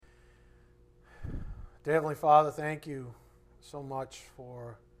Dear Heavenly Father, thank you so much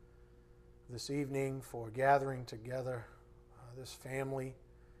for this evening, for gathering together this family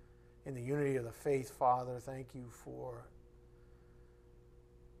in the unity of the faith, Father. Thank you for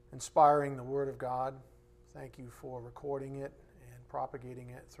inspiring the Word of God. Thank you for recording it and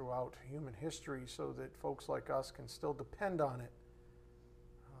propagating it throughout human history so that folks like us can still depend on it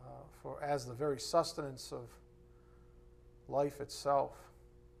for as the very sustenance of life itself.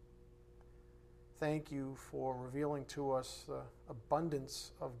 Thank you for revealing to us the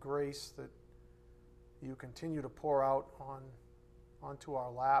abundance of grace that you continue to pour out onto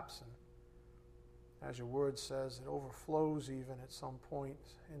our laps. And as your word says, it overflows even at some point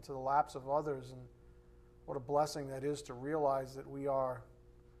into the laps of others. And what a blessing that is to realize that we are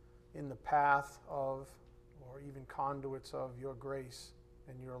in the path of, or even conduits of, your grace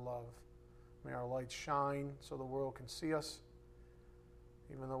and your love. May our lights shine so the world can see us.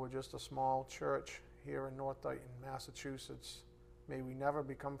 Even though we're just a small church here in North Dighton, Massachusetts, may we never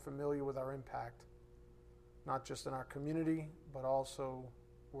become familiar with our impact, not just in our community, but also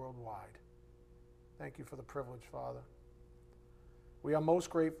worldwide. Thank you for the privilege, Father. We are most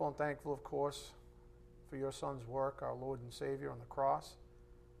grateful and thankful, of course, for your Son's work, our Lord and Savior, on the cross,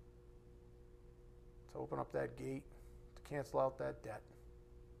 to open up that gate, to cancel out that debt.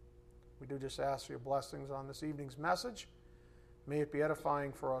 We do just ask for your blessings on this evening's message. May it be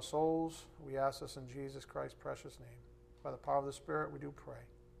edifying for our souls. We ask this in Jesus Christ's precious name. By the power of the Spirit, we do pray.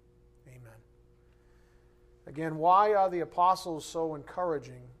 Amen. Again, why are the apostles so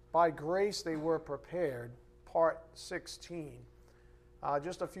encouraging? By grace they were prepared, part 16.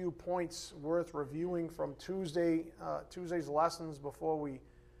 Just a few points worth reviewing from Tuesday's lessons before we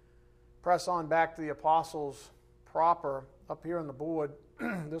press on back to the apostles proper. Up here on the board,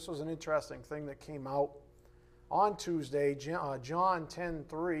 this was an interesting thing that came out. On Tuesday, John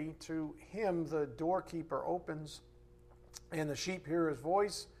 10:3, to him the doorkeeper opens, and the sheep hear his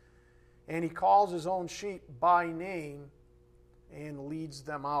voice, and he calls his own sheep by name and leads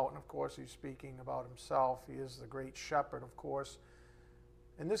them out. And of course, he's speaking about himself. He is the great shepherd, of course.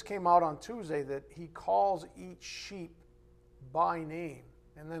 And this came out on Tuesday, that he calls each sheep by name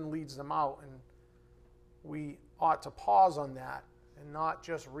and then leads them out. And we ought to pause on that and not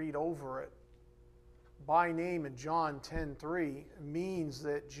just read over it. By name in John 10:3 means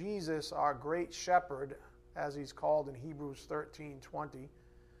that Jesus, our great shepherd, as he's called in Hebrews 13:20,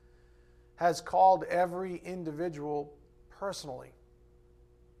 has called every individual personally.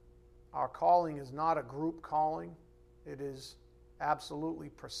 Our calling is not a group calling. It is absolutely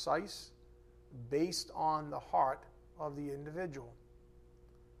precise, based on the heart of the individual.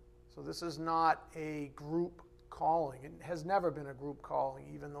 So this is not a group calling. It has never been a group calling,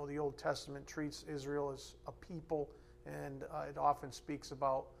 even though the Old Testament treats Israel as a people, and it often speaks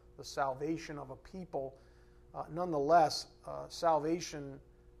about the salvation of a people. Nonetheless, salvation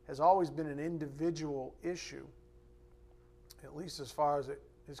has always been an individual issue, at least as far as it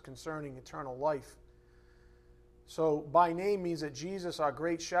is concerning eternal life. So by name means that Jesus, our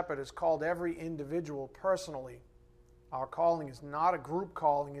great shepherd, has called every individual personally. Our calling is not a group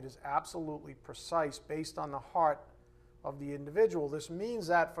calling. It is absolutely precise, based on the heart of the individual. This means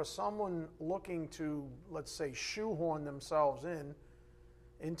that for someone looking to, let's say, shoehorn themselves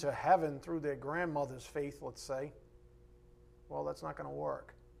into heaven through their grandmother's faith, let's say, well, that's not going to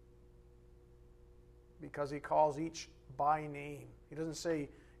work. Because he calls each by name. He doesn't say,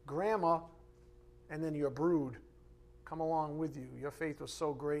 Grandma, and then your brood come along with you. Your faith was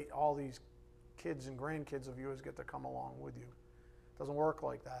so great, all these kids and grandkids of yours get to come along with you. It doesn't work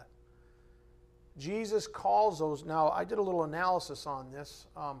like that. Jesus calls those. Now, I did a little analysis on this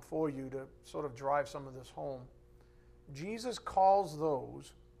for you to sort of drive some of this home. Jesus calls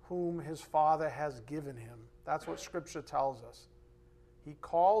those whom his Father has given him. That's what Scripture tells us. He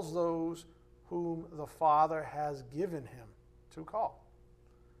calls those whom the Father has given him to call.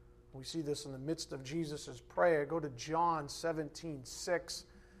 We see this in the midst of Jesus' prayer. Go to John 17:6.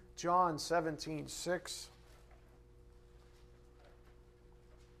 John 17:6.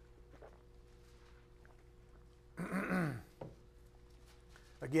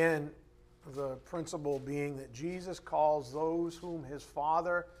 Again, the principle being that Jesus calls those whom his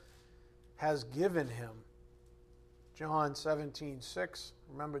Father has given him. John 17:6.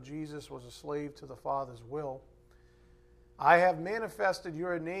 Remember, Jesus was a slave to the Father's will. I have manifested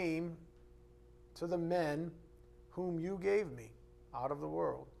your name to the men whom you gave me out of the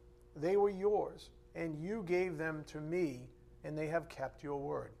world. They were yours, and you gave them to me, and they have kept your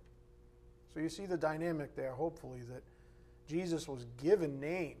word. So you see the dynamic there, hopefully, that Jesus was given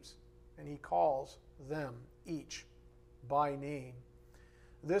names, and he calls them each by name.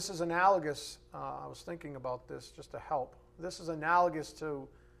 This is analogous, I was thinking about this just to help. This is analogous to,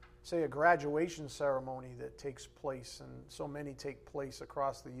 say, a graduation ceremony that takes place, and so many take place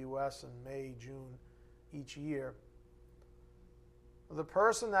across the U.S. in May, June each year. The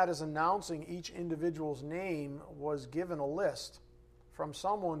person that is announcing each individual's name was given a list from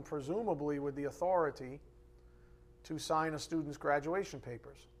someone presumably with the authority to sign a student's graduation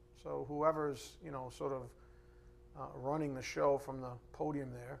papers. So whoever's, sort of running the show from the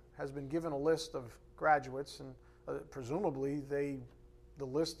podium there has been given a list of graduates, and presumably the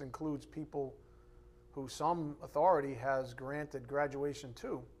list includes people who some authority has granted graduation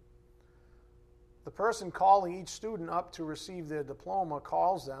to. The person calling each student up to receive their diploma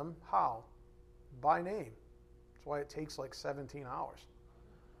calls them how? By name. That's why it takes like 17 hours.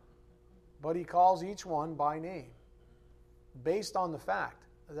 But he calls each one by name, based on the fact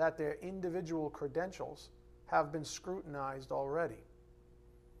that their individual credentials have been scrutinized already.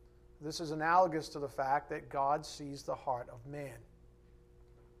 This is analogous to the fact that God sees the heart of man,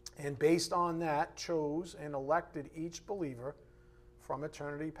 and based on that chose and elected each believer from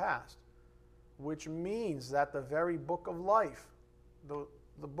eternity past, which means that the very book of life,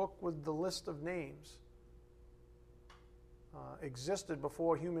 the book with the list of names, existed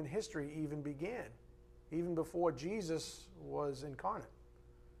before human history even began, even before Jesus was incarnate.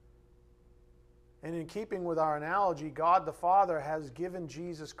 And in keeping with our analogy, God the Father has given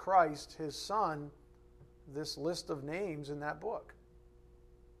Jesus Christ, his Son, this list of names in that book.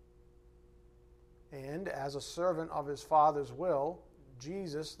 And as a servant of his Father's will,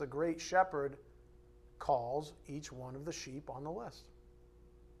 Jesus, the great shepherd, calls each one of the sheep on the list.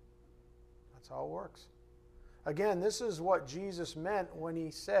 That's how it works. Again, this is what Jesus meant when he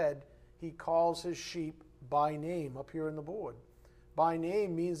said he calls his sheep by name up here in the board. By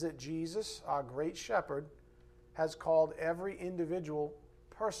name means that Jesus, our great shepherd, has called every individual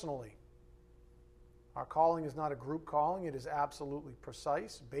personally. Our calling is not a group calling. It is absolutely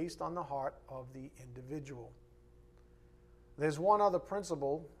precise, based on the heart of the individual. There's one other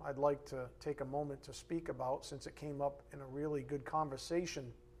principle I'd like to take a moment to speak about, since it came up in a really good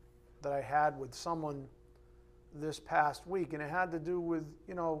conversation that I had with someone this past week, and it had to do with,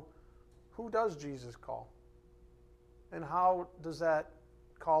 who does Jesus call? And how does that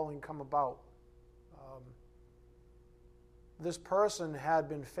calling come about? This person had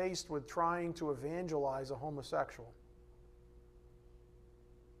been faced with trying to evangelize a homosexual.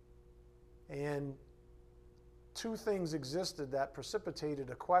 And two things existed that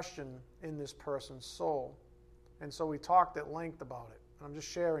precipitated a question in this person's soul. And so we talked at length about it. I'm just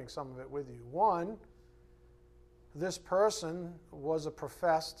sharing some of it with you. One, this person was a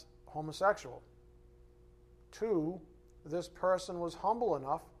professed homosexual. Two, this person was humble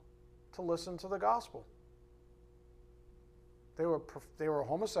enough to listen to the gospel. They were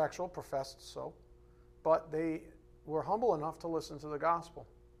homosexual, professed so, but they were humble enough to listen to the gospel.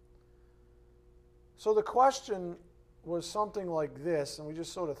 So the question was something like this, and we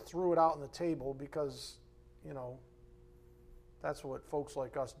just sort of threw it out on the table because, that's what folks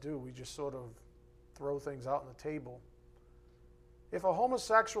like us do. We just sort of throw things out on the table. If a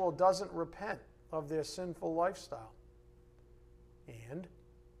homosexual doesn't repent of their sinful lifestyle, and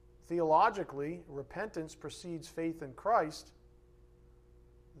theologically repentance precedes faith in Christ,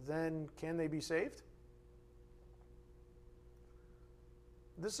 then can they be saved?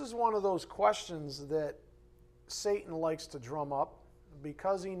 This is one of those questions that Satan likes to drum up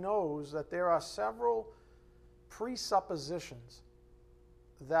because he knows that there are several presuppositions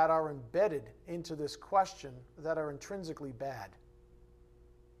that are embedded into this question that are intrinsically bad.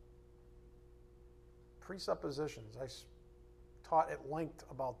 Presuppositions. I taught at length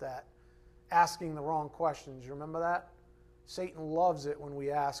about that. Asking the wrong questions. You remember that? Satan loves it when we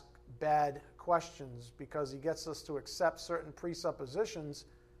ask bad questions because he gets us to accept certain presuppositions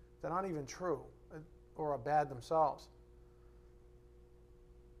that aren't even true or are bad themselves.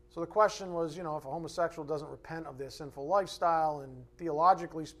 So the question was, if a homosexual doesn't repent of their sinful lifestyle, and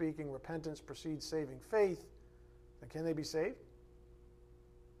theologically speaking, repentance precedes saving faith, then can they be saved?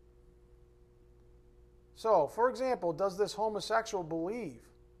 So, for example, does this homosexual believe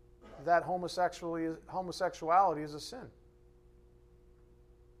that homosexuality is a sin?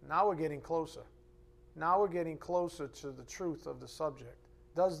 Now we're getting closer. Now we're getting closer to the truth of the subject.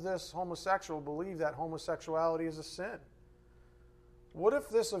 Does this homosexual believe that homosexuality is a sin? What if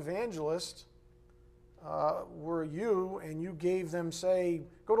this evangelist were you and you gave them, say,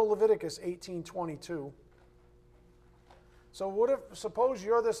 go to Leviticus 18:22. So suppose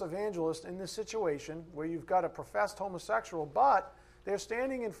you're this evangelist in this situation where you've got a professed homosexual, but they're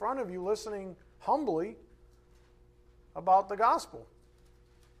standing in front of you listening humbly about the gospel.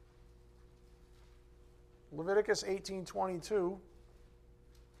 Leviticus 18:22.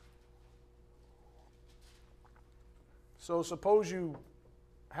 So suppose you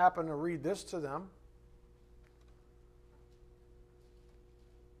happen to read this to them.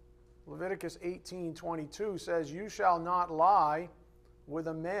 Leviticus 18:22 says, "You shall not lie with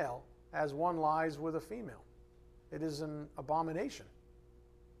a male as one lies with a female. It is an abomination."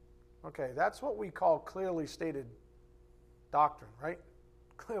 Okay, that's what we call clearly stated doctrine, right?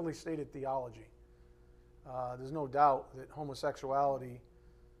 Clearly stated theology. There's no doubt that homosexuality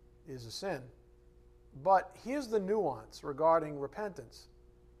is a sin. But here's the nuance regarding repentance.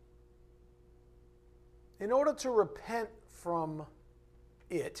 In order to repent from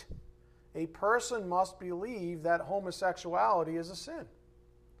it, a person must believe that homosexuality is a sin,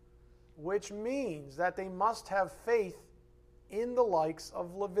 which means that they must have faith in the likes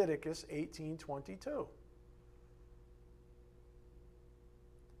of Leviticus 18:22.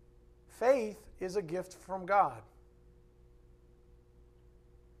 Faith is a gift from God.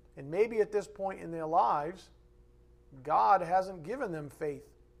 And maybe at this point in their lives, God hasn't given them faith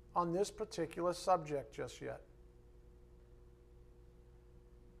on this particular subject just yet.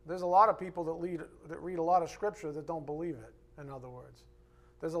 There's a lot of people that read a lot of Scripture that don't believe it, in other words.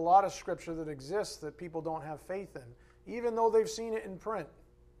 There's a lot of Scripture that exists that people don't have faith in, even though they've seen it in print.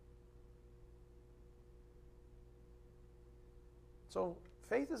 So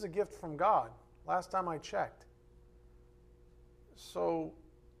faith is a gift from God, last time I checked. So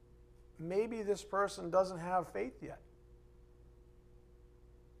maybe this person doesn't have faith yet.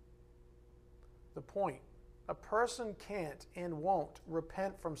 The point, a person can't and won't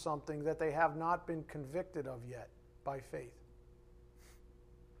repent from something that they have not been convicted of yet by faith.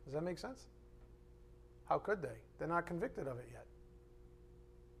 Does that make sense? How could they? They're not convicted of it yet.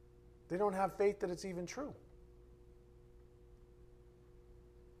 They don't have faith that it's even true.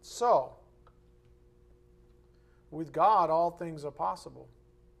 So, with God, all things are possible.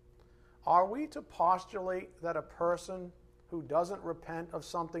 Are we to postulate that a person who doesn't repent of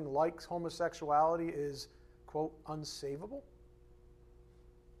something like homosexuality is, quote, unsavable?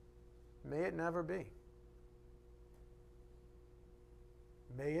 May it never be.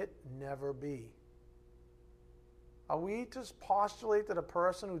 May it never be. Are we to postulate that a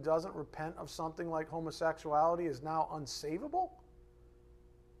person who doesn't repent of something like homosexuality is now unsavable?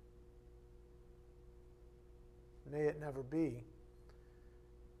 May it never be.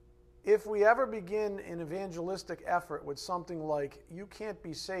 If we ever begin an evangelistic effort with something like, you can't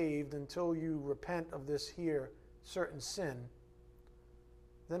be saved until you repent of this here certain sin,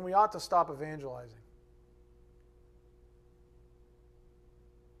 then we ought to stop evangelizing.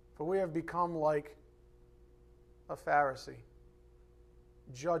 For we have become like a Pharisee,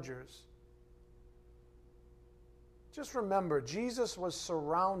 judgers. Just remember, Jesus was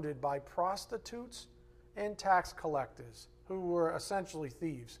surrounded by prostitutes and tax collectors who were essentially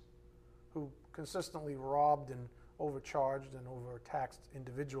thieves, who consistently robbed and overcharged and overtaxed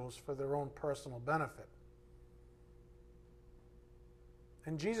individuals for their own personal benefit.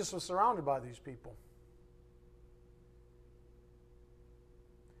 And Jesus was surrounded by these people.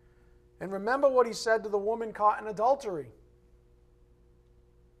 And remember what he said to the woman caught in adultery.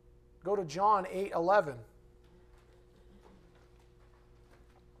 Go to John 8:11.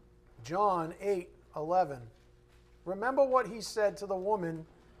 John 8:11. Remember what he said to the woman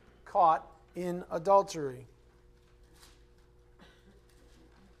caught in adultery.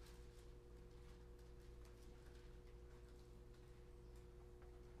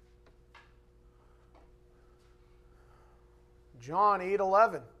 John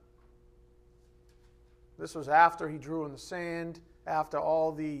 8:11. This was after he drew in the sand, after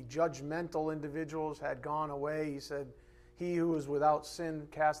all the judgmental individuals had gone away. He said, "He who is without sin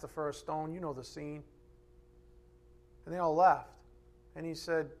cast the first stone." You know the scene. And they all left. And he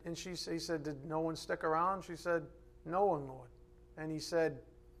said, he said, "Did no one stick around?" She said, "No one, Lord." And he said,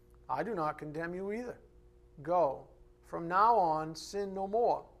 "I do not condemn you either. Go. From now on, sin no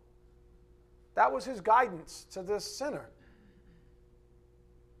more." That was his guidance to this sinner.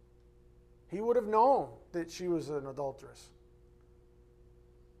 He would have known that she was an adulteress.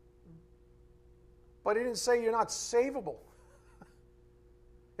 But he didn't say you're not savable.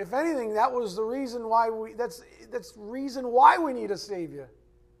 If anything, that was the reason why that's reason why we need a Savior,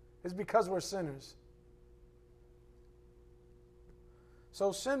 is because we're sinners.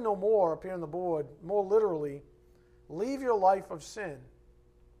 So sin no more, up here on the board, more literally, leave your life of sin.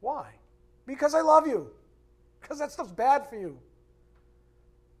 Why? Because I love you. Because that stuff's bad for you.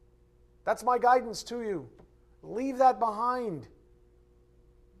 That's my guidance to you. Leave that behind.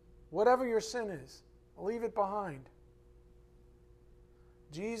 Whatever your sin is, leave it behind.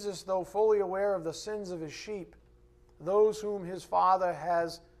 Jesus, though fully aware of the sins of his sheep, those whom his Father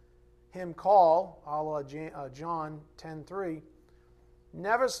has him call, a la John 10:3,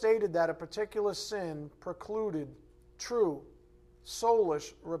 never stated that a particular sin precluded true,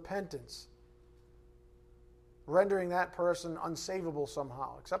 soulish repentance, rendering that person unsavable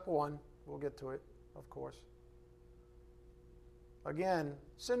somehow, except one. We'll get to it, of course. Again,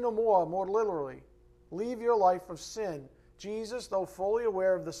 sin no more literally. Leave your life of sin. Jesus, though fully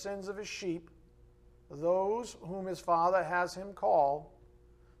aware of the sins of his sheep, those whom his Father has him call,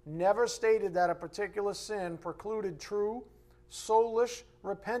 never stated that a particular sin precluded true, soulish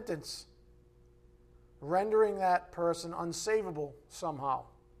repentance, rendering that person unsavable somehow.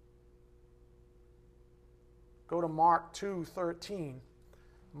 Go to Mark 2:13.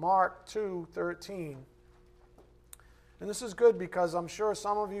 Mark 2:13. And this is good because I'm sure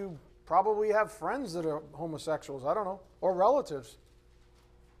some of you probably have friends that are homosexuals, I don't know, or relatives.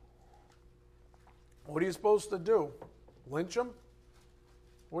 What are you supposed to do? Lynch them?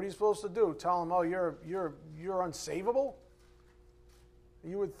 What are you supposed to do? Tell them, oh, you're unsavable?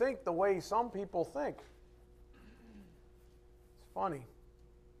 You would think the way some people think. It's funny.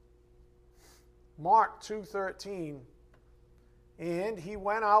 Mark 2:13. And he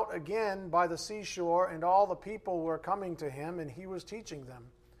went out again by the seashore, and all the people were coming to him, and he was teaching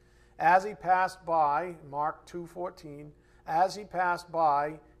them. As he passed by, Mark 2:14, as he passed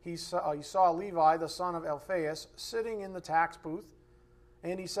by, he saw Levi, the son of Alphaeus, sitting in the tax booth,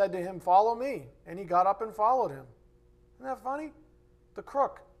 and he said to him, "Follow me." And he got up and followed him. Isn't that funny? The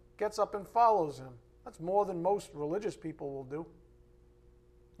crook gets up and follows him. That's more than most religious people will do.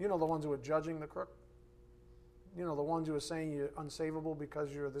 You know, the ones who are judging the crook? You know, the ones who are saying you're unsavable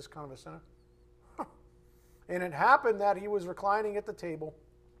because you're this kind of a sinner? And it happened that he was reclining at the table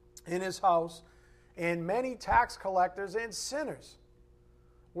in his house, and many tax collectors and sinners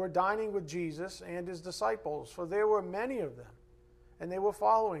were dining with Jesus and his disciples, for there were many of them, and they were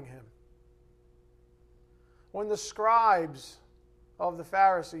following him. When the scribes of the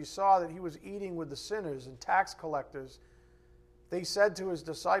Pharisees saw that he was eating with the sinners and tax collectors, they said to his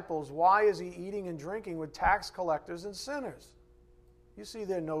disciples, "Why is he eating and drinking with tax collectors and sinners?" You see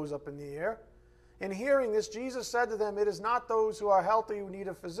their nose up in the air. And hearing this, Jesus said to them, "It is not those who are healthy who need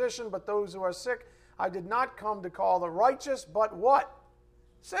a physician, but those who are sick. I did not come to call the righteous, but what?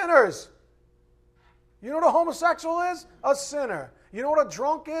 Sinners." You know what a homosexual is? A sinner. You know what a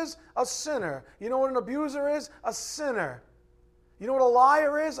drunk is? A sinner. You know what an abuser is? A sinner. You know what a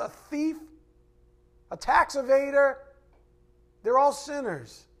liar is? A thief. A tax evader. They're all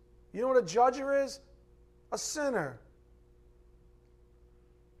sinners. You know what a judger is? A sinner.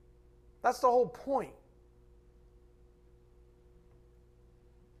 That's the whole point.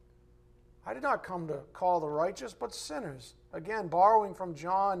 I did not come to call the righteous, but sinners. Again, borrowing from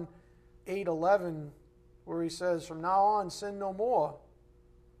John 8:11, where he says, "From now on, sin no more."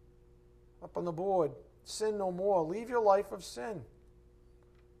 Up on the board, sin no more. Leave your life of sin.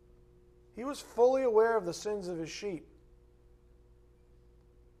 He was fully aware of the sins of his sheep.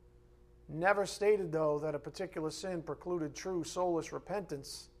 Never stated, though, that a particular sin precluded true soulish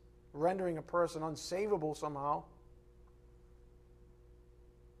repentance, rendering a person unsavable somehow.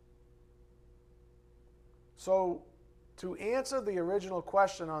 So, to answer the original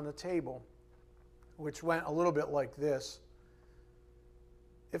question on the table, which went a little bit like this: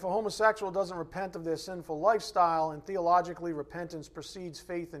 if a homosexual doesn't repent of their sinful lifestyle and theologically repentance precedes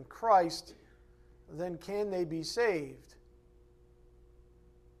faith in Christ, then can they be saved?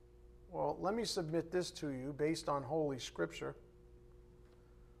 Well, let me submit this to you based on Holy Scripture.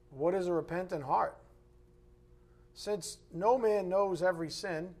 What is a repentant heart? Since no man knows every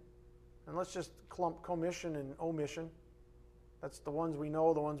sin, and let's just clump commission and omission. That's the ones we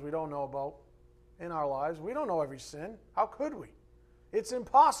know, the ones we don't know about in our lives. We don't know every sin. How could we? It's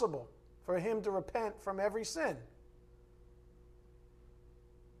impossible for him to repent from every sin.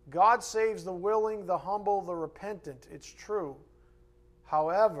 God saves the willing, the humble, the repentant. It's true.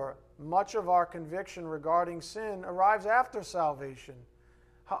 However, much of our conviction regarding sin arrives after salvation.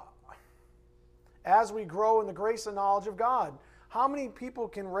 As we grow in the grace and knowledge of God, how many people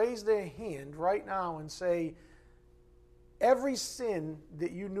can raise their hand right now and say, every sin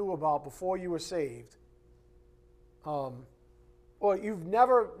that you knew about before you were saved, or you've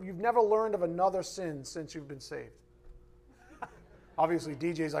never learned of another sin since you've been saved? Obviously,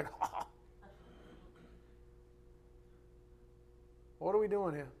 DJ's like, what are we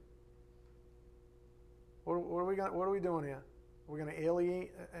doing here? What are we doing here? We're going to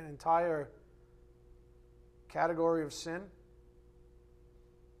alienate an entire category of sin?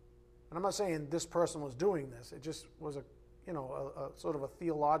 And I'm not saying this person was doing this. It just was a a sort of a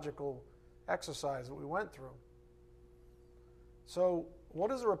theological exercise that we went through. So,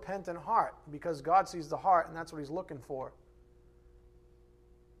 what is a repentant heart? Because God sees the heart, and that's what he's looking for.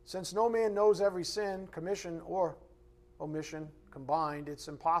 Since no man knows every sin, commission or omission combined, it's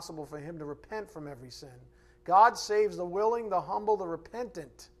impossible for him to repent from every sin. God saves the willing, the humble, the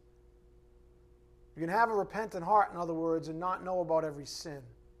repentant. You can have a repentant heart, in other words, and not know about every sin,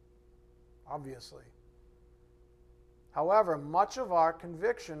 obviously. However, much of our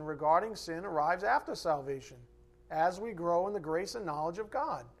conviction regarding sin arrives after salvation, as we grow in the grace and knowledge of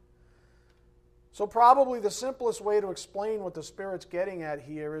God. So probably the simplest way to explain what the Spirit's getting at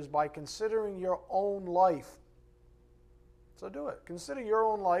here is by considering your own life. So do it. Consider your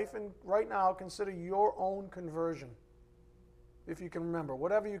own life, and right now consider your own conversion, if you can remember,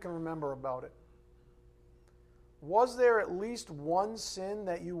 whatever you can remember about it. Was there at least one sin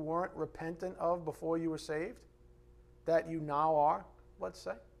that you weren't repentant of before you were saved, that you now are, let's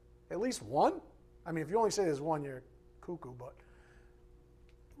say? At least one? I mean, if you only say there's one, you're cuckoo, but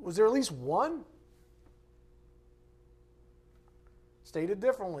was there at least one? Stated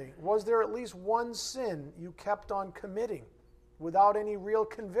differently, was there at least one sin you kept on committing without any real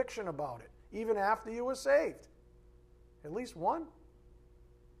conviction about it, even after you were saved? At least one?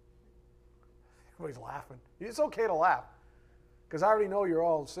 Everybody's laughing. It's okay to laugh, because I already know you're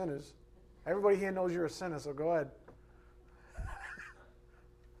all sinners. Everybody here knows you're a sinner, so go ahead.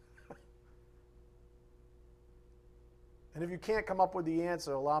 And if you can't come up with the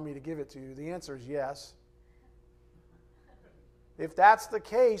answer, allow me to give it to you. The answer is yes. If that's the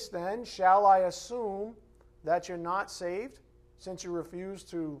case, then shall I assume that you're not saved since you refuse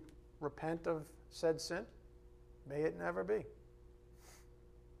to repent of said sin? May it never be.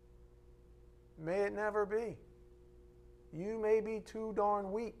 May it never be. You may be too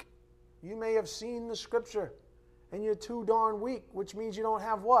darn weak. You may have seen the Scripture, and you're too darn weak, which means you don't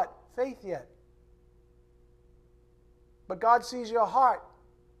have what? Faith yet. But God sees your heart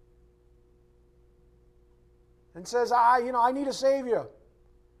and says, I need a Savior.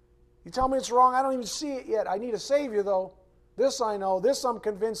 You tell me it's wrong, I don't even see it yet. I need a Savior, though. This I know, this I'm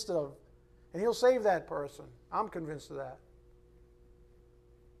convinced of. And he'll save that person. I'm convinced of that.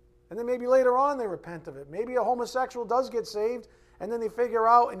 And then maybe later on they repent of it. Maybe a homosexual does get saved, and then they figure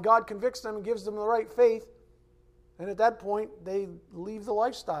out, and God convicts them and gives them the right faith. And at that point, they leave the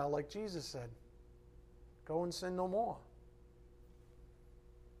lifestyle, like Jesus said. Go and sin no more.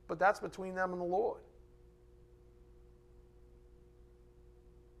 But that's between them and the Lord.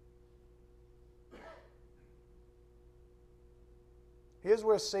 Here's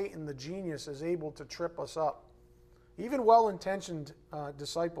where Satan, the genius, is able to trip us up. Even well-intentioned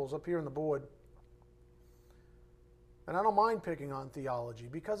disciples up here on the board. And I don't mind picking on theology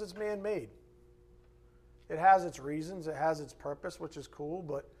because it's man-made. It has its reasons, it has its purpose, which is cool,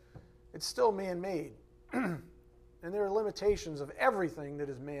 but it's still man-made. And there are limitations of everything that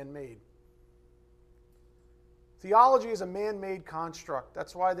is man-made. Theology is a man-made construct.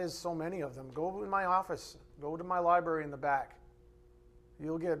 That's why there's so many of them. Go in my office. Go to my library in the back.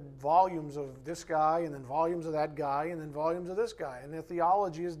 You'll get volumes of this guy, and then volumes of that guy, and then volumes of this guy. And their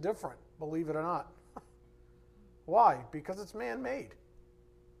theology is different, believe it or not. Why? Because it's man-made.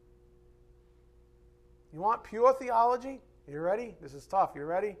 You want pure theology? You ready? This is tough. You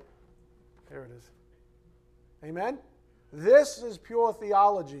ready? There it is. Amen? This is pure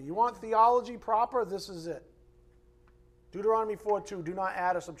theology. You want theology proper? This is it. Deuteronomy 4:2, do not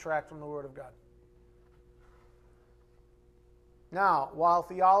add or subtract from the Word of God. Now, while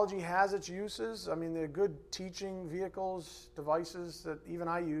theology has its uses, I mean, they're good teaching vehicles, devices that even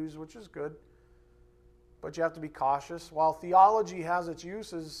I use, which is good, but you have to be cautious. While theology has its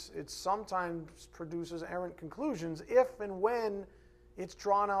uses, it sometimes produces errant conclusions if and when it's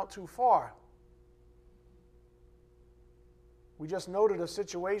drawn out too far. We just noted a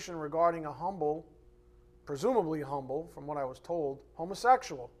situation regarding a humble, presumably humble, from what I was told,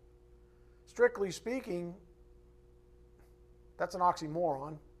 homosexual. Strictly speaking, that's an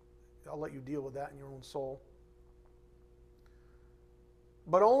oxymoron. I'll let you deal with that in your own soul.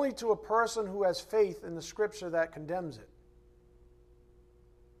 But only to a person who has faith in the Scripture that condemns it.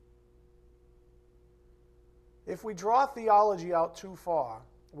 If we draw theology out too far,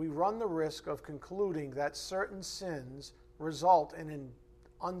 we run the risk of concluding that certain sins result in an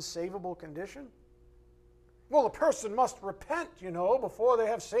unsavable condition. Well, a person must repent, before they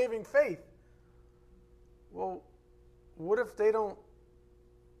have saving faith. Well, what if they don't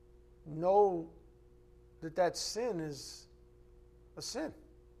know that sin is a sin?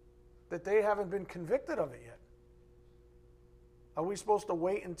 That they haven't been convicted of it yet? Are we supposed to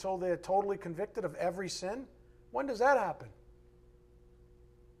wait until they're totally convicted of every sin When does that happen?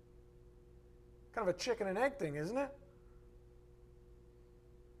 Kind of a chicken and egg thing, isn't it?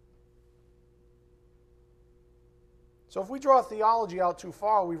 So if we draw theology out too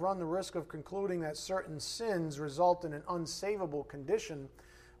far, we run the risk of concluding that certain sins result in an unsavable condition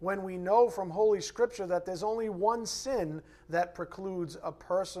when we know from Holy Scripture that there's only one sin that precludes a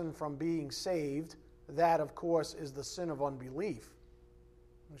person from being saved. That, of course, is the sin of unbelief.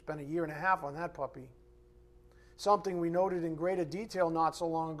 We spent 1.5 years on that puppy. Something we noted in greater detail not so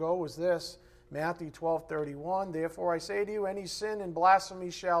long ago was this, Matthew 12:31, therefore I say to you, any sin and blasphemy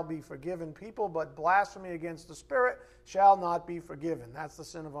shall be forgiven people, but blasphemy against the Spirit shall not be forgiven. That's the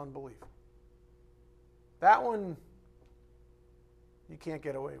sin of unbelief. That one you can't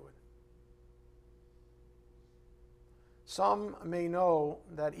get away with. Some may know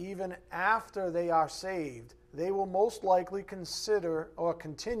that even after they are saved, they will most likely consider or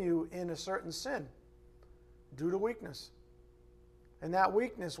continue in a certain sin due to weakness. And that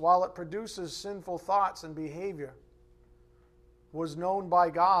weakness, while it produces sinful thoughts and behavior, was known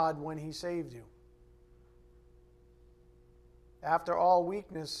by God when He saved you. After all,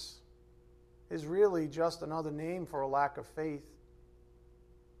 weakness is really just another name for a lack of faith,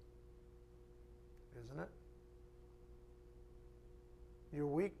 isn't it? You're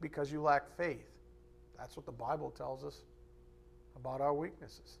weak because you lack faith. That's what the Bible tells us about our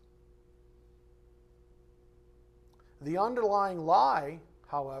weaknesses. The underlying lie,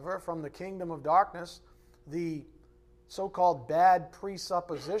 however, from the kingdom of darkness, the so-called bad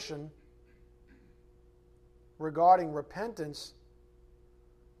presupposition regarding repentance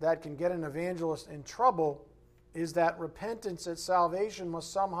that can get an evangelist in trouble, is that repentance at salvation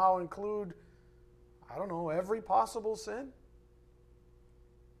must somehow include, every possible sin.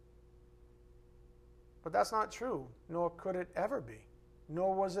 But that's not true, nor could it ever be,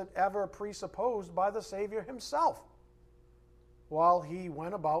 nor was it ever presupposed by the Savior Himself while He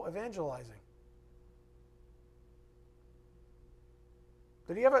went about evangelizing.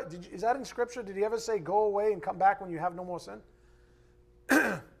 Is that in Scripture? Did He ever say, go away and come back when you have no more sin?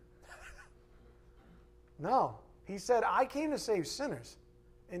 No. He said, I came to save sinners.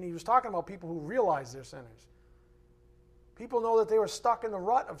 And He was talking about people who realized they're sinners. People know that they were stuck in the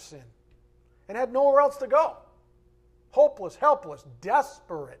rut of sin and had nowhere else to go. Hopeless, helpless,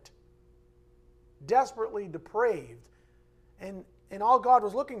 desperate, desperately depraved. And all God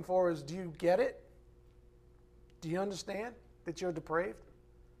was looking for is, do you get it? Do you understand that you're depraved?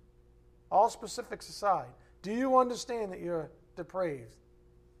 All specifics aside, do you understand that you're depraved?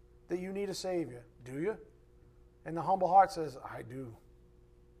 That you need a Savior? Do you? And the humble heart says, I do.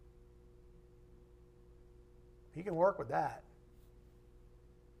 He can work with that.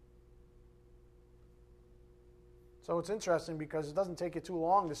 So it's interesting because it doesn't take you too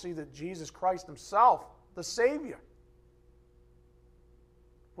long to see that Jesus Christ Himself, the Savior,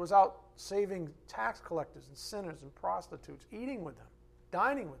 was out saving tax collectors and sinners and prostitutes, eating with them,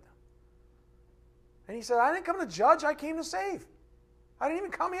 dining with them. And He said, I didn't come to judge, I came to save. I didn't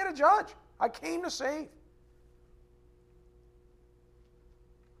even come here to judge. I came to save.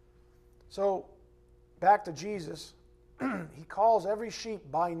 So, back to Jesus. He calls every sheep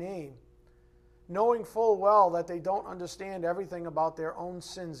by name, knowing full well that they don't understand everything about their own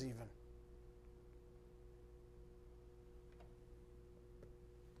sins even.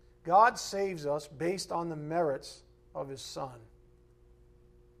 God saves us based on the merits of His Son.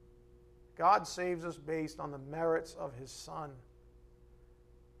 God saves us based on the merits of His Son.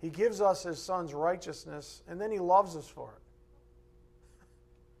 He gives us His Son's righteousness, and then He loves us for it.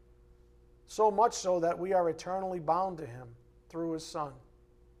 So much so that we are eternally bound to Him through His Son.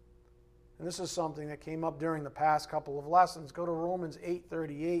 And this is something that came up during the past couple of lessons. Go to Romans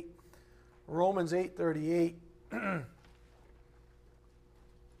 8:38. Romans 8:38.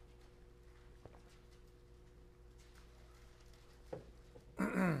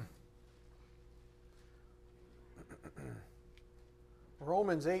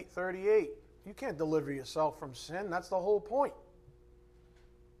 Romans 8:38. You can't deliver yourself from sin. That's the whole point.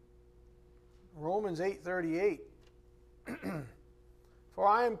 Romans 8:38. For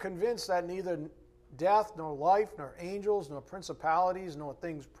I am convinced that neither death, nor life, nor angels, nor principalities, nor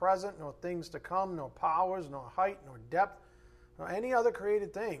things present, nor things to come, nor powers, nor height, nor depth, nor any other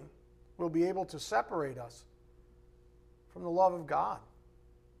created thing will be able to separate us from the love of God,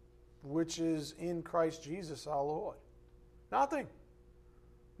 which is in Christ Jesus our Lord. Nothing.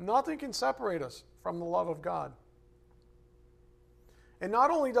 Nothing can separate us from the love of God. And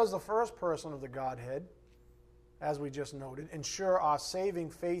not only does the first person of the Godhead, as we just noted, ensure our saving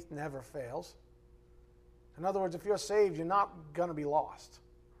faith never fails. In other words, if you're saved, you're not going to be lost.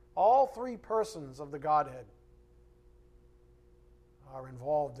 All three persons of the Godhead are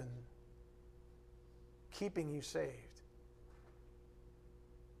involved in keeping you saved.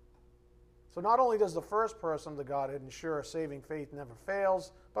 So not only does the first person of the Godhead ensure saving faith never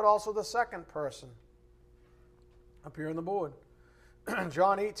fails, but also the second person. Up here on the board.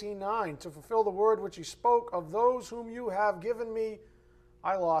 John 18:9, to fulfill the word which he spoke, of those whom you have given me,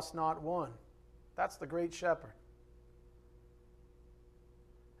 I lost not one. That's the great shepherd.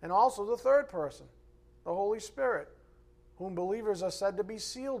 And also the third person, the Holy Spirit, whom believers are said to be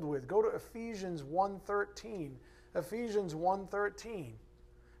sealed with. Go to Ephesians 1:13. Ephesians 1:13.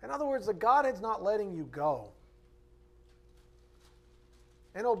 In other words, the Godhead's not letting you go.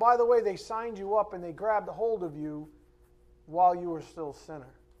 And oh, by the way, they signed you up and they grabbed a hold of you while you were still a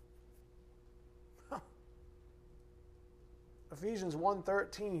sinner. Ephesians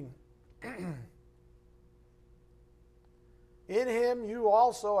 1:13. In him you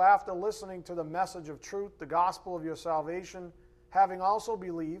also, after listening to the message of truth, the gospel of your salvation, having also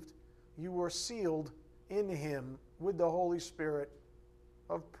believed, you were sealed in him with the Holy Spirit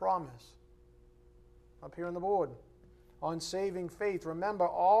of promise. Up here on the board. On saving faith, remember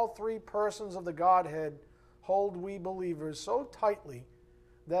all three persons of the Godhead hold we believers so tightly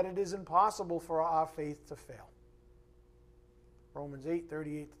that it is impossible for our faith to fail. Romans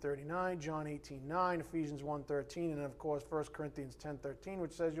 8:38-39, John 18:9, Ephesians 1:13, and of course 1 Corinthians 10:13,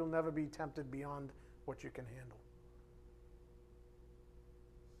 which says you'll never be tempted beyond what you can handle.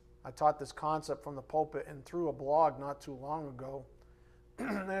 I taught this concept from the pulpit and through a blog not too long ago.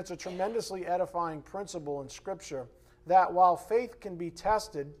 And it's a tremendously edifying principle in Scripture that while faith can be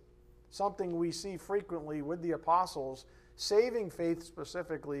tested, something we see frequently with the apostles, saving faith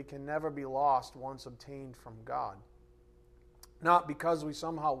specifically can never be lost once obtained from God. Not because we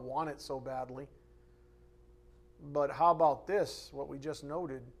somehow want it so badly, but how about this, what we just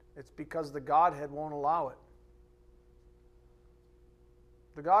noted? It's because the Godhead won't allow it.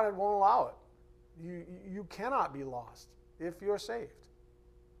 The Godhead won't allow it. You cannot be lost if you're saved.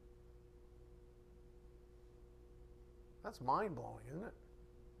 That's mind-blowing, isn't it?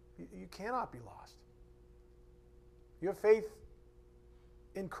 You cannot be lost. Your faith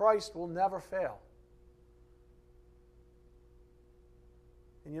in Christ will never fail.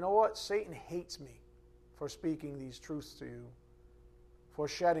 And you know what? Satan hates me for speaking these truths to you, for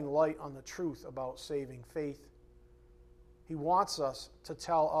shedding light on the truth about saving faith. He wants us to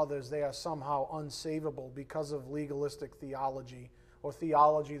tell others they are somehow unsavable because of legalistic theology or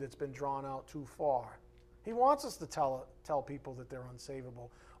theology that's been drawn out too far. He wants us to tell people that they're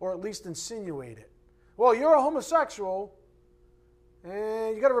unsavable, or at least insinuate it. Well, you're a homosexual,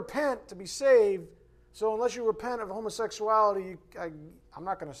 and you got to repent to be saved. So unless you repent of homosexuality, I'm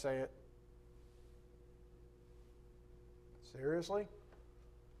not going to say it. Seriously?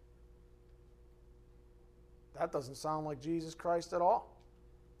 That doesn't sound like Jesus Christ at all,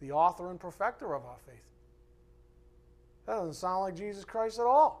 the author and perfecter of our faith. That doesn't sound like Jesus Christ at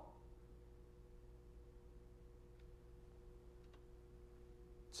all.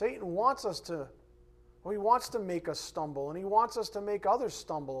 Satan wants us to, he wants to make us stumble, and he wants us to make others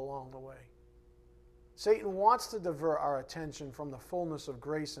stumble along the way. Satan wants to divert our attention from the fullness of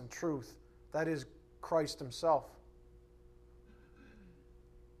grace and truth, that is Christ himself.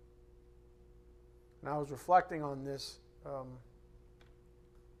 And I was reflecting on this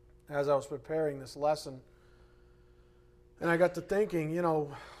as I was preparing this lesson, and I got to thinking,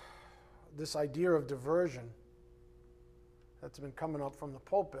 this idea of diversion that's been coming up from the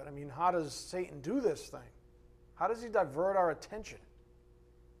pulpit. I mean, how does Satan do this thing? How does he divert our attention?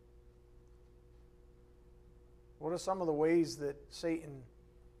 What are some of the ways that Satan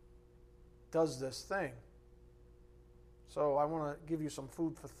does this thing? So I want to give you some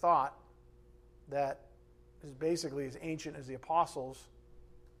food for thought that is basically as ancient as the apostles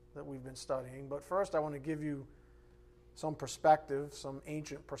that we've been studying. But first I want to give you some perspective, some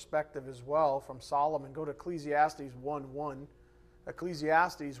ancient perspective as well from Solomon. Go to Ecclesiastes 1:1.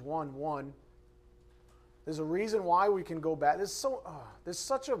 Ecclesiastes 1:1. There's a reason why we can go back. There's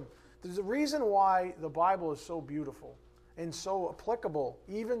a reason why the Bible is so beautiful and so applicable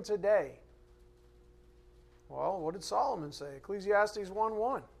even today. Well, what did Solomon say? Ecclesiastes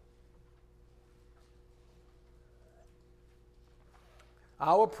 1:1.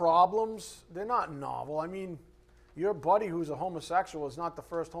 Our problems, they're not novel. I mean, your buddy who's a homosexual is not the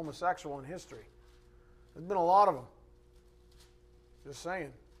first homosexual in history. There's been a lot of them. Just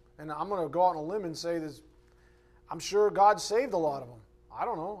saying. And I'm going to go out on a limb and say this. I'm sure God saved a lot of them. I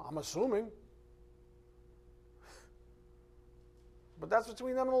don't know. I'm assuming. But that's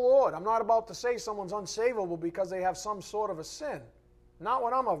between them and the Lord. I'm not about to say someone's unsavable because they have some sort of a sin. Not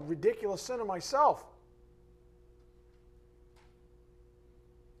when I'm a ridiculous sinner myself.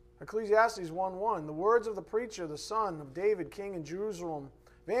 Ecclesiastes 1:1, the words of the preacher, the son of David, king in Jerusalem.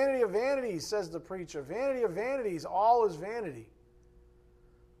 Vanity of vanities, says the preacher. Vanity of vanities, all is vanity.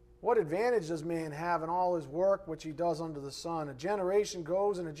 What advantage does man have in all his work which he does under the sun? A generation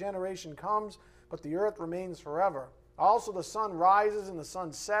goes and a generation comes, but the earth remains forever. Also the sun rises and the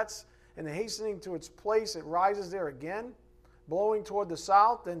sun sets, and hastening to its place it rises there again, blowing toward the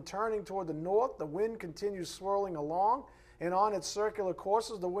south, then turning toward the north. The wind continues swirling along, and on its circular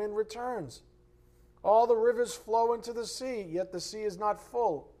courses the wind returns. All the rivers flow into the sea, yet the sea is not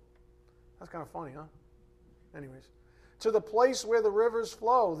full. That's kind of funny, huh? Anyways. To the place where the rivers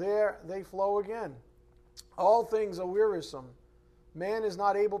flow, there they flow again. All things are wearisome. Man is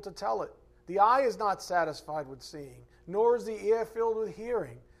not able to tell it. The eye is not satisfied with seeing, nor is the ear filled with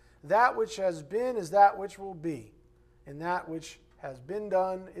hearing. That which has been is that which will be, and that which has been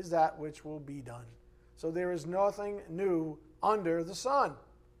done is that which will be done. So there is nothing new under the sun.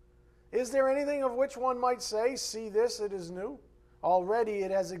 Is there anything of which one might say, see this, it is new? Already it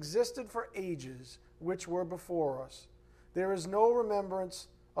has existed for ages, which were before us. There is no remembrance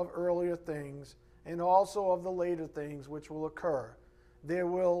of earlier things, and also of the later things which will occur. There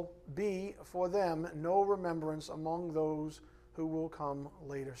will be for them no remembrance among those who will come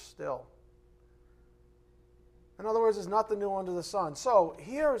later still. In other words, there's nothing new under the sun. So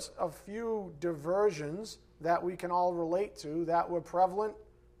here's a few diversions that we can all relate to that were prevalent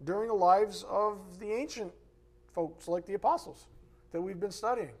during the lives of the ancient folks like the apostles that we've been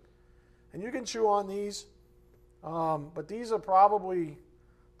studying. And you can chew on these, but these are probably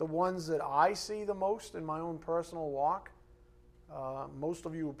the ones that I see the most in my own personal walk. Most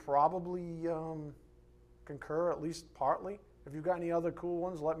of you probably concur, at least partly. If you've got any other cool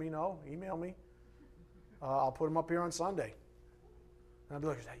ones, let me know. Email me. I'll put them up here on Sunday. And I'll be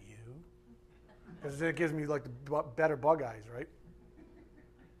like, is that you? Because it gives me like the better bug eyes, right?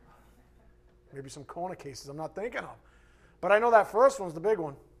 Maybe some corner cases I'm not thinking of. But I know that first one's the big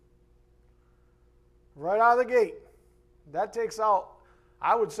one. Right out of the gate. That takes out,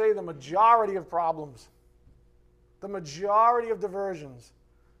 I would say, the majority of problems. The majority of diversions.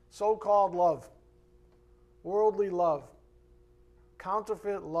 So-called love. Worldly love.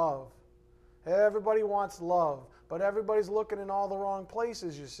 Counterfeit love. Everybody wants love, but everybody's looking in all the wrong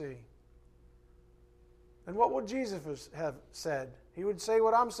places, you see. And what would Jesus have said? He would say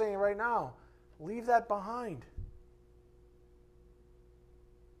what I'm saying right now. Leave that behind.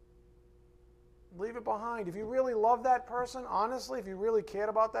 Leave it behind. If you really love that person, honestly, if you really cared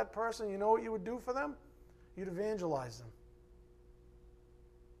about that person, you know what you would do for them? You'd evangelize them.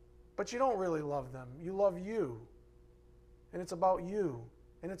 But you don't really love them. You love you. And it's about you.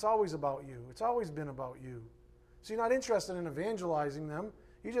 And it's always about you. It's always been about you. So you're not interested in evangelizing them.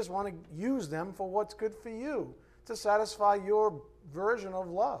 You just want to use them for what's good for you, to satisfy your version of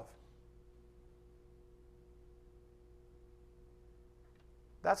love.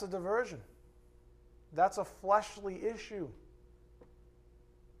 That's a diversion. That's a fleshly issue.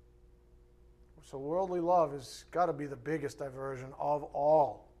 So worldly love has got to be the biggest diversion of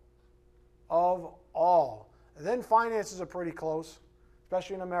all. Of all. And then finances are pretty close,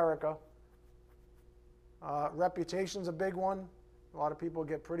 especially in America. Reputation's a big one. A lot of people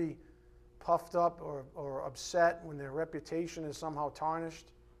get pretty puffed up or upset when their reputation is somehow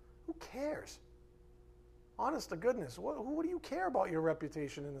tarnished. Who cares? Honest to goodness, who do you care about your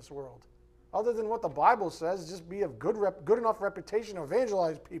reputation in this world? Other than what the Bible says, just be of good enough reputation to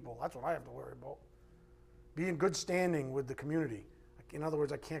evangelize people. That's what I have to worry about. Be in good standing with the community. In other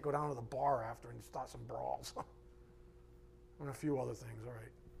words, I can't go down to the bar after and start some brawls. And a few other things, all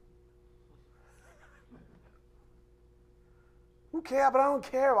right. Who cares? But I don't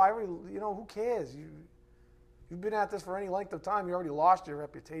care. Who cares? You've been at this for any length of time. You already lost your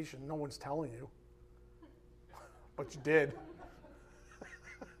reputation. No one's telling you. But you did.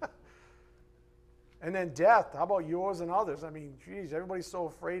 And then death. How about yours and others? I mean, geez, everybody's so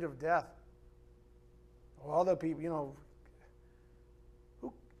afraid of death. Or other people,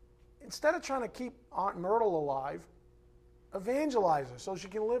 instead of trying to keep Aunt Myrtle alive, evangelize her so she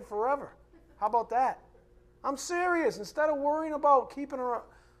can live forever. How about that? I'm serious. Instead of worrying about keeping her,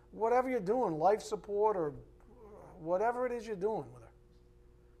 whatever you're doing, life support or whatever it is you're doing with her.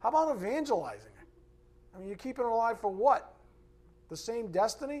 How about evangelizing her? I mean, you're keeping her alive for what? The same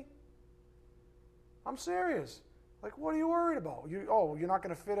destiny? I'm serious. Like, what are you worried about? You're not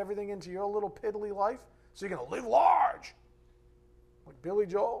going to fit everything into your little piddly life? So you're going to live large? Like Billy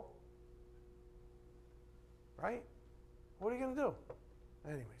Joel? Right? What are you going to do?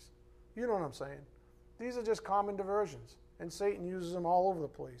 Anyways, you know what I'm saying. These are just common diversions, and Satan uses them all over the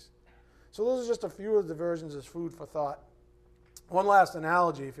place. So those are just a few of the diversions as food for thought. One last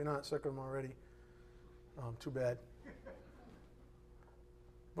analogy, if you're not sick of them already. Too bad.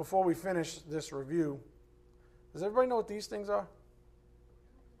 Before we finish this review, does everybody know what these things are?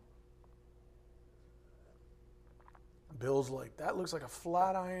 Bill's like, that looks like a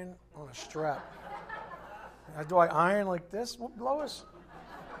flat iron on a strap. Do I iron like this, Lois?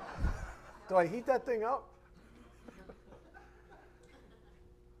 Do I heat that thing up?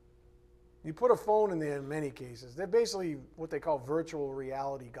 You put a phone in there in many cases. They're basically what they call virtual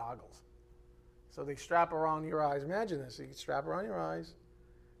reality goggles. So they strap around your eyes. Imagine this. You strap around your eyes,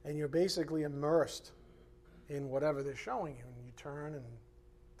 and you're basically immersed in whatever they're showing you. And you turn, and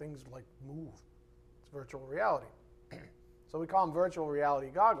things like move. It's virtual reality. So we call them virtual reality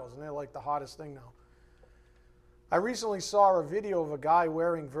goggles, and they're like the hottest thing now. I recently saw a video of a guy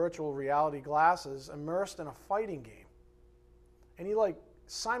wearing virtual reality glasses immersed in a fighting game. And he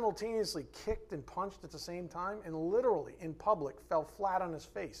simultaneously kicked and punched at the same time, and literally in public fell flat on his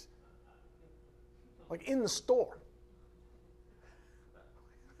face. Like in the store.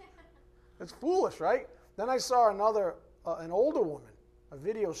 It's foolish, right? Then I saw an older woman, a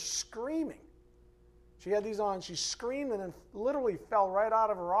video screaming. She had these on, she screamed and then literally fell right out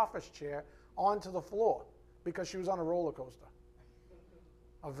of her office chair onto the floor because she was on a roller coaster.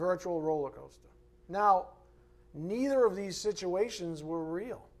 A virtual roller coaster. Now, neither of these situations were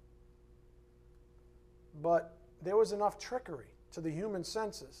real. But there was enough trickery to the human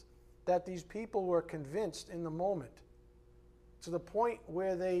senses that these people were convinced in the moment to the point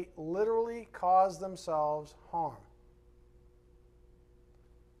where they literally caused themselves harm.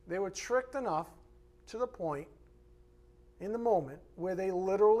 They were tricked enough to the point in the moment where they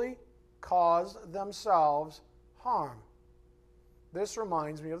literally caused themselves harm. This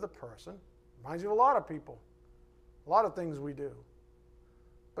reminds me of the person, reminds me of a lot of people, a lot of things we do.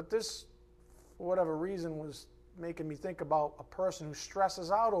 But this, for whatever reason, was making me think about a person who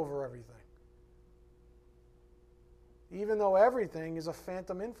stresses out over everything. Even though everything is a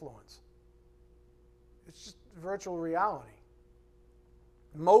phantom influence. It's just virtual reality.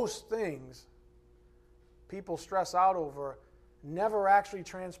 Most things people stress out over never actually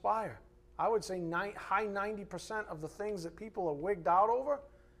transpire. I would say high 90% of the things that people are wigged out over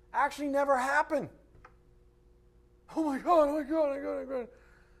actually never happen. Oh my God, oh my God, oh my God, oh my God.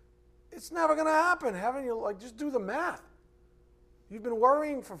 It's never going to happen. Haven't you? Just do the math. You've been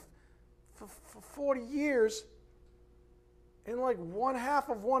worrying for 40 years, and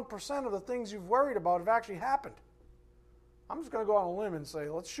 0.5% of the things you've worried about have actually happened. I'm just going to go on a limb and say,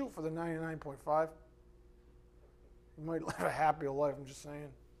 let's shoot for the 99.5. You might live a happier life, I'm just saying.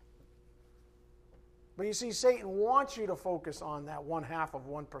 But you see, Satan wants you to focus on that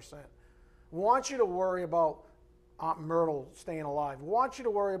 0.5%. Wants you to worry about Aunt Myrtle staying alive. Wants you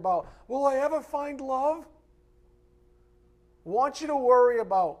to worry about, will I ever find love? Wants you to worry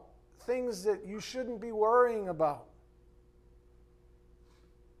about things that you shouldn't be worrying about.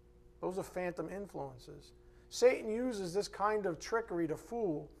 Those are phantom influences. Satan uses this kind of trickery to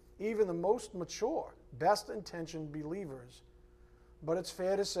fool even the most mature, best-intentioned believers. But it's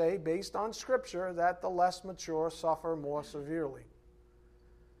fair to say, based on Scripture, that the less mature suffer more severely.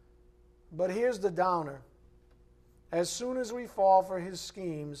 But here's the downer. As soon as we fall for his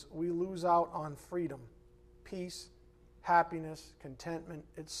schemes, we lose out on freedom, peace, happiness, contentment,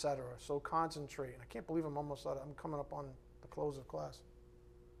 etc. So concentrate. I can't believe I'm coming up on the close of class.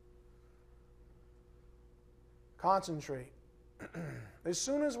 Concentrate. As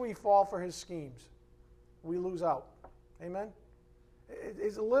soon as we fall for his schemes, we lose out. Amen?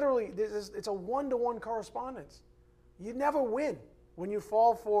 It's literally, it's a one-to-one correspondence. You never win when you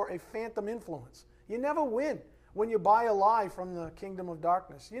fall for a phantom influence. You never win when you buy a lie from the kingdom of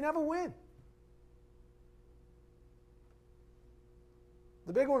darkness. You never win.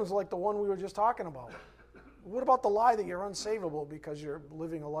 The big one is like the one we were just talking about. What about the lie that you're unsavable because you're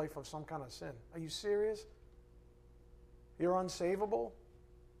living a life of some kind of sin? Are you serious? You're unsavable?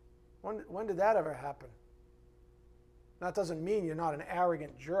 When did that ever happen? That doesn't mean you're not an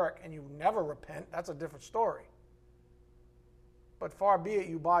arrogant jerk and you never repent. That's a different story. But far be it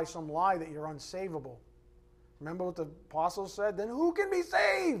you buy some lie that you're unsavable. Remember what the apostles said? Then who can be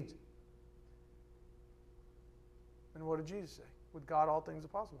saved? And what did Jesus say? With God all things are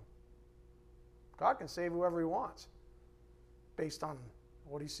possible. God can save whoever he wants based on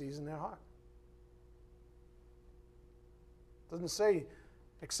what he sees in their heart. It doesn't say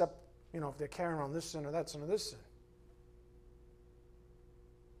except, if they're carrying on this sin or that sin or this sin.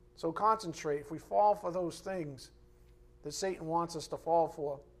 So concentrate. If we fall for those things that Satan wants us to fall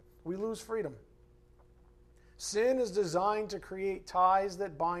for, we lose freedom. Sin is designed to create ties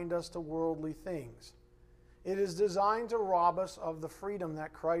that bind us to worldly things. It is designed to rob us of the freedom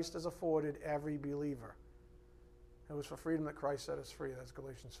that Christ has afforded every believer. It was for freedom that Christ set us free. That's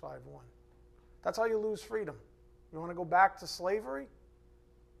Galatians 5:1. That's how you lose freedom. You want to go back to slavery?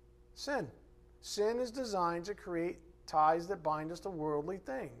 Sin. Sin is designed to create ties that bind us to worldly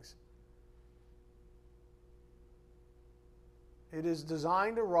things. It is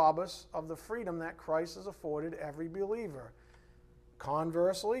designed to rob us of the freedom that Christ has afforded every believer.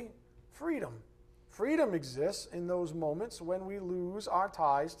 Conversely, freedom. Freedom exists in those moments when we lose our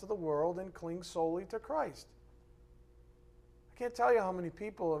ties to the world and cling solely to Christ. I can't tell you how many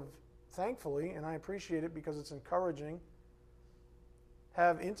people have, thankfully, and I appreciate it because it's encouraging,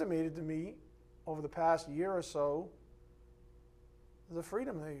 have intimated to me over the past year or so the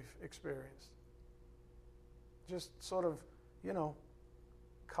freedom they've experienced. Just sort of,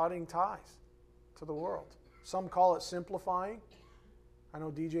 cutting ties to the world. Some call it simplifying. I know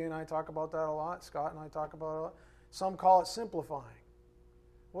DJ and I talk about that a lot. Scott and I talk about it a lot. Some call it simplifying.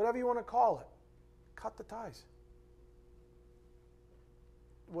 Whatever you want to call it, cut the ties.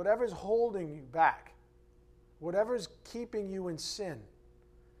 Whatever's holding you back, whatever's keeping you in sin,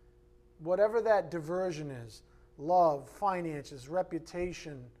 whatever that diversion is, love, finances,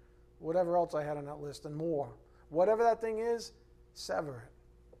 reputation, whatever else I had on that list and more, whatever that thing is, sever it.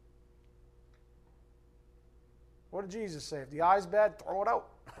 What did Jesus say? If the eye's bad, throw it out.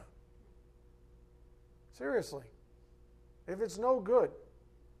 Seriously. If it's no good,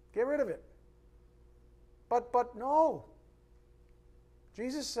 get rid of it. But no.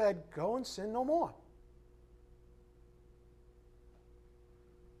 Jesus said, go and sin no more.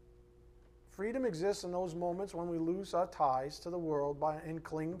 Freedom exists in those moments when we lose our ties to the world and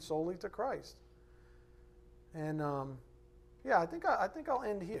cling solely to Christ. And I think I'll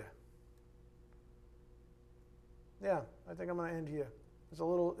end here. Yeah, I think I'm going to end here. It's a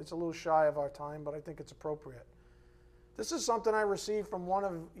little shy of our time, but I think it's appropriate. This is something I received from one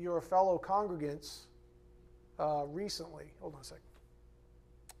of your fellow congregants recently. Hold on a second.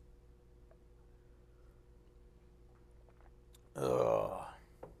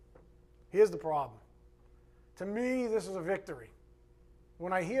 Here's the problem. To me, this is a victory.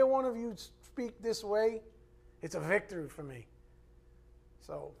 When I hear one of you speak this way, it's a victory for me.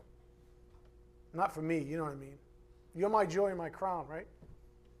 So, not for me, you know what I mean. You're my joy and my crown, right?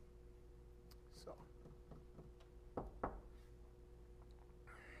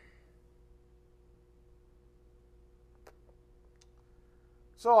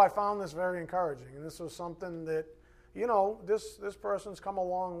 So I found this very encouraging, and this was something that, this person's come a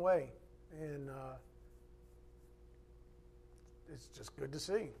long way, and it's just good to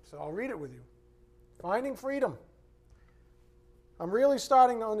see. So I'll read it with you. Finding freedom. I'm really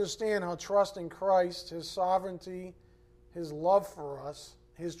starting to understand how trusting Christ, His sovereignty, His love for us,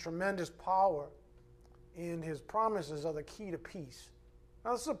 His tremendous power, and His promises are the key to peace.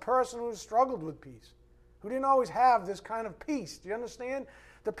 Now, this is a person who struggled with peace, who didn't always have this kind of peace. Do you understand?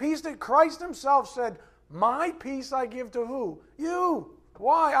 The peace that Christ Himself said, my peace I give to who? You.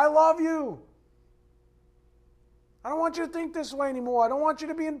 Why? I love you. I don't want you to think this way anymore. I don't want you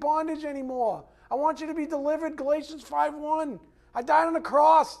to be in bondage anymore. I want you to be delivered. Galatians 5:1. I died on the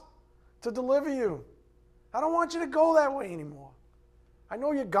cross to deliver you. I don't want you to go that way anymore. I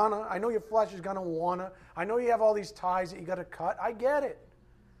know you're gonna. I know your flesh is gonna wanna. I know you have all these ties that you got to cut. I get it.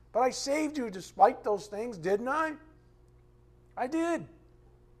 But I saved you despite those things, didn't I? I did.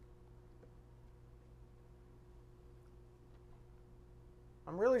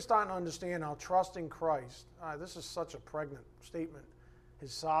 I'm really starting to understand how trusting Christ, this is such a pregnant statement,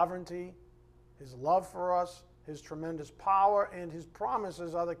 His sovereignty, His love for us, His tremendous power, and His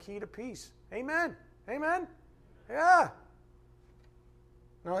promises are the key to peace. Amen. Amen? Yeah.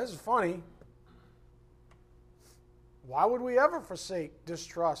 Now, this is funny. Why would we ever forsake,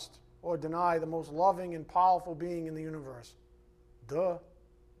 distrust, or deny the most loving and powerful being in the universe? Duh.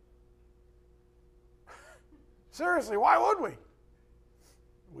 Seriously, why would we?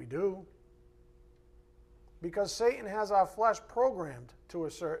 We do. Because Satan has our flesh programmed to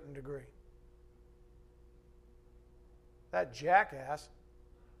a certain degree. That jackass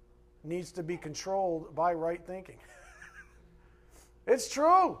needs to be controlled by right thinking. It's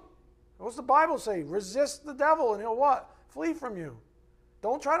true. What's the Bible say? Resist the devil and he'll what? Flee from you.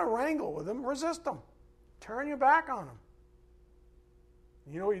 Don't try to wrangle with him. Resist him. Turn your back on him.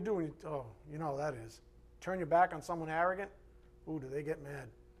 You know what you do when you know how that is. Turn your back on someone arrogant. Ooh, do they get mad.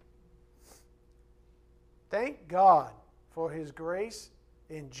 Thank God for His grace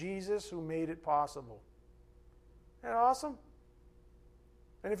in Jesus who made it possible. Isn't that awesome?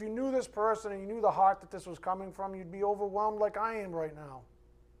 And if you knew this person and you knew the heart that this was coming from, you'd be overwhelmed like I am right now.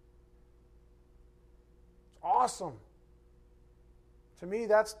 It's awesome. To me,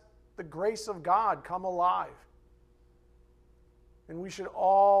 that's the grace of God come alive. And we should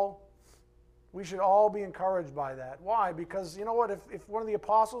all be encouraged by that. Why? Because you know what? If one of the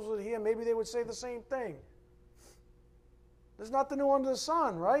apostles was here, maybe they would say the same thing. There's nothing new under the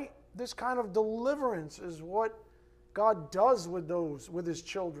sun, right? This kind of deliverance is what God does with His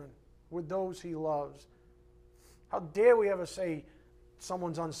children, with those He loves. How dare we ever say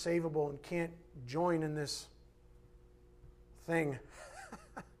someone's unsavable and can't join in this thing?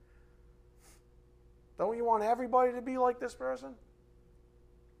 Don't you want everybody to be like this person?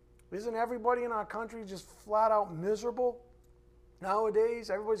 Isn't everybody in our country just flat out miserable nowadays?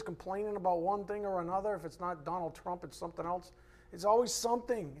 Everybody's complaining about one thing or another. If it's not Donald Trump, it's something else. It's always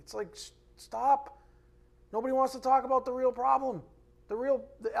something. It's like, stop. Nobody wants to talk about the real problem.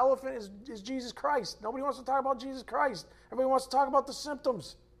 The elephant is Jesus Christ. Nobody wants to talk about Jesus Christ. Everybody wants to talk about the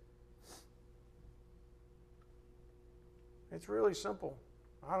symptoms. It's really simple.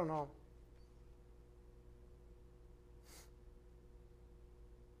 I don't know.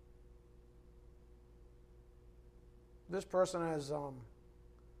 This person has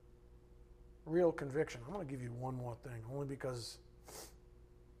real conviction. I'm going to give you one more thing, only because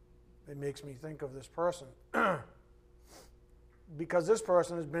it makes me think of this person. Because this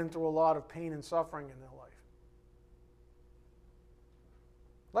person has been through a lot of pain and suffering in their life.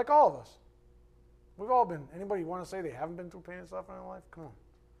 Like all of us. We've all been. Anybody want to say they haven't been through pain and suffering in their life? Come on.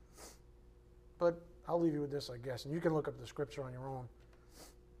 But I'll leave you with this, I guess, and you can look up the scripture on your own.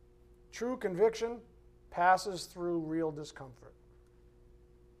 True conviction passes through real discomfort.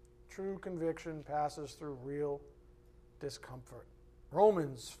 True conviction passes through real discomfort.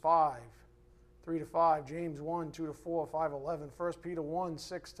 Romans 5, 3-5, James 1, 2-4, 5-11, 1 Peter 1,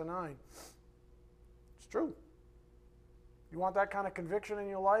 6-9. It's true. You want that kind of conviction in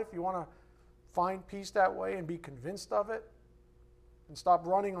your life? You want to find peace that way and be convinced of it? And stop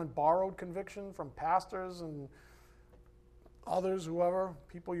running on borrowed conviction from pastors and others, whoever,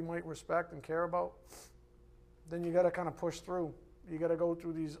 people you might respect and care about? Then you got to kind of push through. You got to go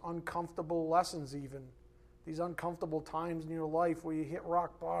through these uncomfortable lessons even. These uncomfortable times in your life where you hit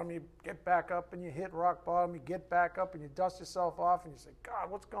rock bottom, you get back up, and you hit rock bottom, you get back up, and you dust yourself off, and you say, God,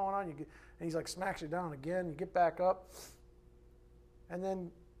 what's going on? And He's like smacks you down again, you get back up, and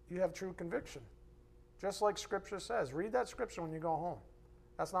then you have true conviction. Just like Scripture says. Read that Scripture when you go home.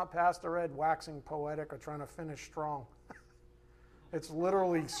 That's not Pastor Ed waxing poetic or trying to finish strong. It's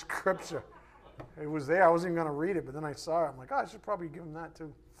literally Scripture. It was there. I wasn't even going to read it, but then I saw it. I'm like, I should probably give him that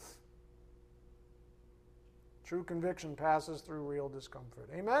too. True conviction passes through real discomfort.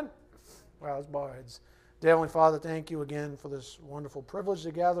 Amen? Well, let's bow our heads. Dear Heavenly Father, thank you again for this wonderful privilege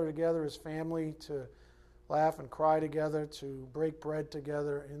to gather together as family, to laugh and cry together, to break bread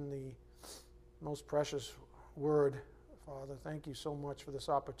together in the most precious word. Father, thank you so much for this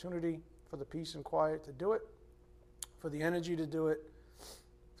opportunity, for the peace and quiet to do it, for the energy to do it,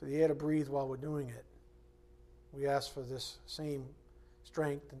 for the air to breathe while we're doing it. We ask for this same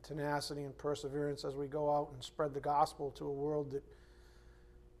strength and tenacity and perseverance as we go out and spread the gospel to a world that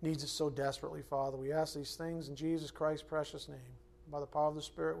needs it so desperately, Father. We ask these things in Jesus Christ's precious name. By the power of the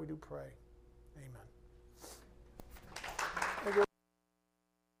Spirit we do pray. Amen.